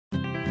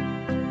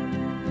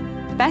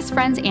Best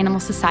Friends Animal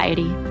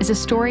Society is a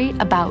story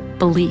about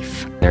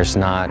belief. There's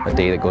not a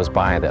day that goes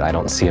by that I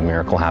don't see a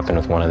miracle happen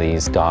with one of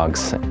these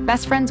dogs.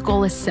 Best Friends'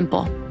 goal is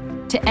simple: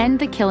 to end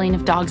the killing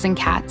of dogs and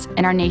cats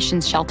in our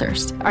nation's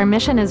shelters. Our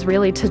mission is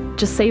really to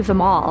just save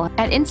them all.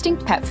 At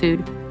Instinct Pet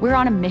Food, we're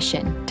on a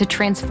mission to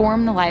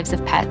transform the lives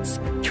of pets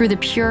through the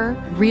pure,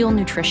 real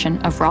nutrition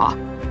of raw.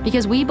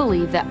 Because we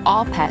believe that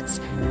all pets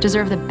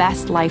deserve the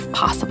best life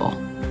possible.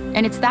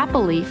 And it's that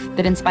belief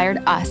that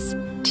inspired us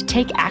to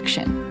take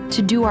action,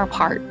 to do our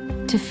part,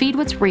 to feed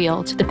what's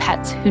real to the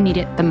pets who need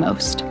it the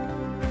most.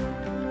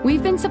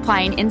 We've been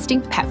supplying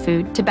Instinct Pet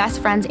Food to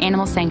Best Friends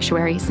Animal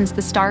Sanctuary since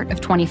the start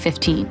of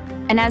 2015.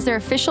 And as their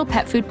official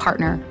pet food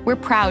partner, we're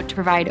proud to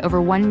provide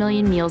over 1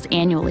 million meals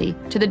annually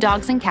to the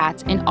dogs and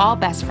cats in all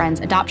Best Friends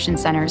adoption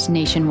centers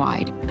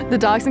nationwide. The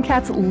dogs and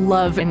cats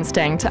love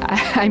Instinct.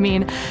 I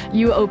mean,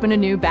 you open a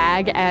new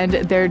bag and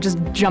they're just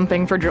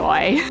jumping for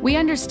joy. We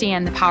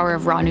understand the power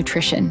of raw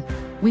nutrition.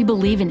 We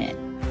believe in it,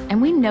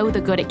 and we know the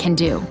good it can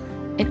do.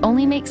 It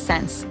only makes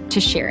sense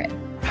to share it.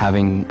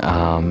 Having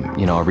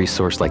a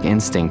resource like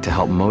Instinct to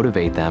help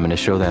motivate them and to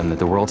show them that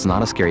the world's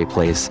not a scary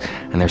place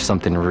and there's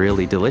something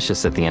really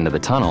delicious at the end of the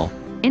tunnel.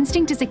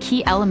 Instinct is a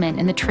key element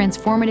in the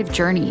transformative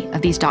journey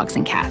of these dogs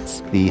and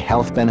cats. The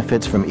health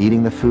benefits from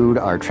eating the food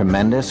are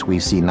tremendous. We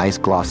see nice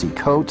glossy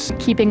coats,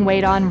 Keeping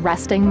weight on,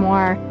 resting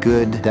more.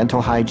 good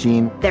dental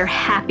hygiene. They're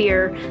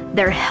happier,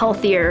 they're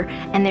healthier,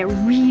 and they're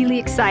really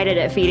excited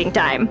at feeding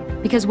time.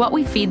 Because what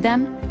we feed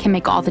them can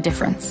make all the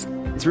difference.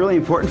 It's really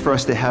important for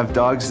us to have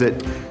dogs that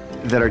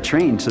are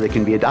trained so they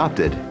can be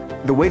adopted.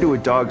 The way to a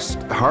dog's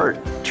heart,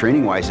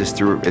 training-wise, is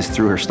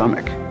through her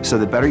stomach. So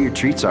the better your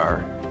treats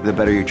are, the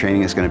better your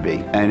training is going to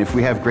be. And if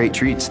we have great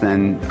treats,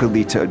 then it could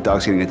lead to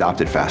dogs getting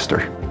adopted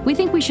faster. We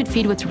think we should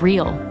feed what's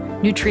real,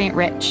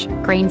 nutrient-rich,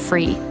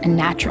 grain-free, and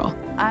natural.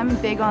 I'm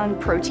big on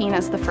protein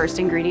as the first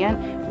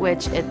ingredient,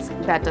 which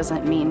that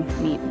doesn't mean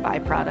meat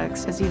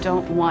byproducts, as you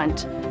don't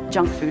want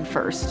junk food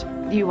first.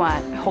 You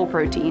want whole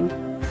protein.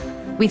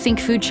 We think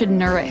food should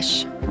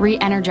nourish,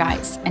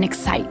 re-energize, and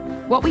excite.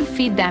 What we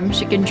feed them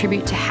should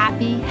contribute to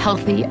happy,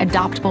 healthy,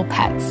 adoptable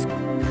pets.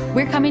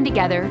 We're coming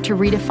together to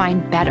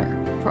redefine better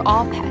for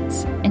all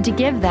pets and to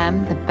give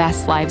them the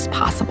best lives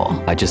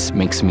possible. It just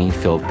makes me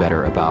feel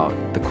better about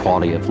the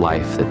quality of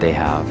life that they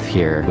have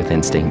here with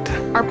Instinct.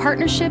 Our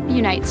partnership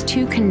unites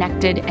two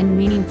connected and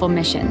meaningful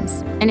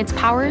missions, and its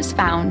power is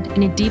found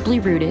in a deeply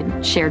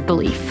rooted shared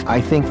belief. I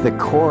think the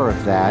core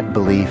of that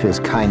belief is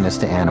kindness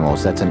to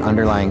animals. That's an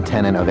underlying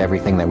tenet of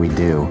everything that we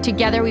do.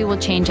 Together we will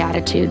change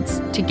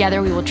attitudes.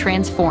 Together we will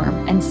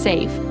transform and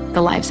save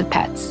the lives of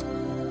pets.